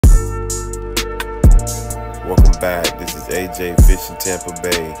Welcome back. This is AJ fishing Tampa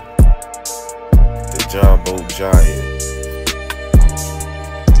Bay, the John Boat Giant.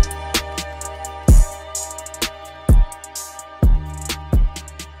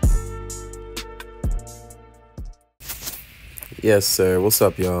 Yes, sir. What's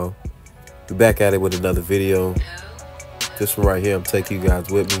up, y'all? We're back at it with another video. This one right here, I'm taking you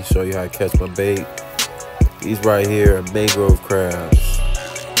guys with me, show you how to catch my bait. These right here are mangrove crabs.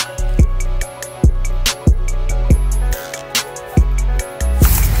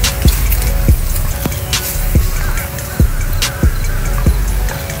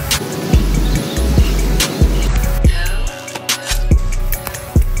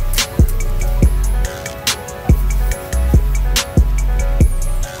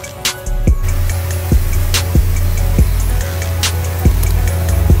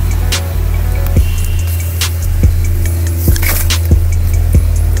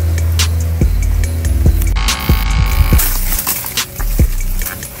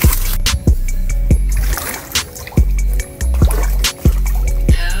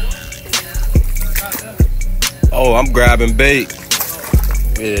 Oh, I'm grabbing bait.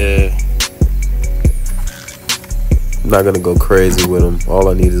 Yeah. I'm not gonna go crazy with them. All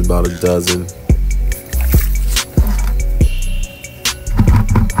I need is about a dozen.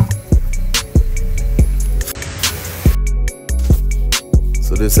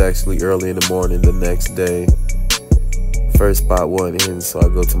 So this is actually early in the morning the next day. First spot wasn't in, so I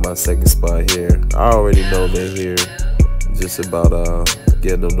go to my second spot here. I already know they're here. Just about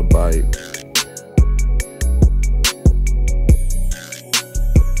getting them to bite.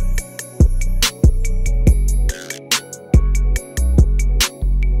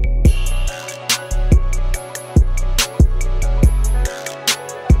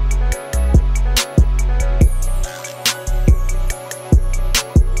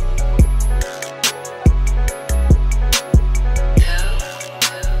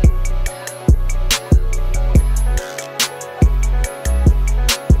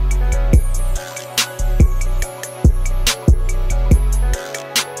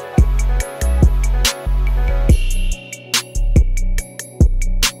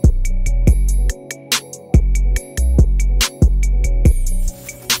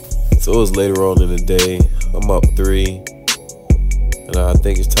 So it was later on in the day. I'm up 3, and I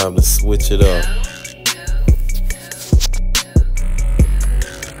think it's time to switch it up.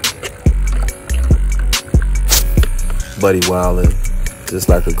 Buddy wildin', just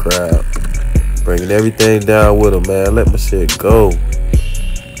like a crab, bringing everything down with him, man. Let my shit go.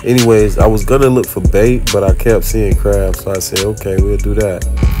 Anyways, I was gonna look for bait, but I kept seeing crabs, so I said, okay, we'll do that.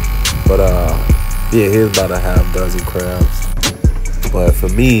 But yeah, here's about a half dozen crabs. But for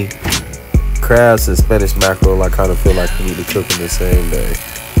me, crabs and Spanish mackerel, I kind of feel like you need to cook them the same day.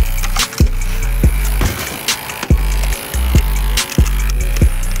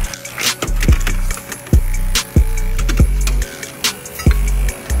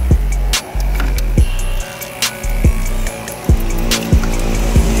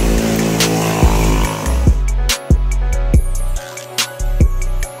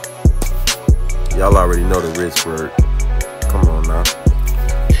 Y'all already know the wrist work. Come on now.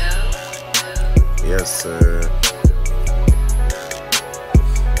 Yes, sir.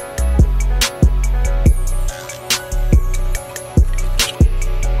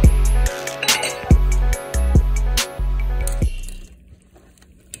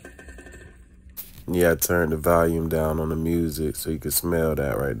 Yeah, I turned the volume down on the music so you can smell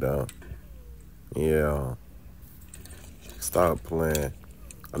that right now. Yeah. Stop playing.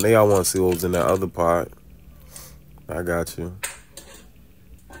 I know y'all want to see what was in that other pot. I got you.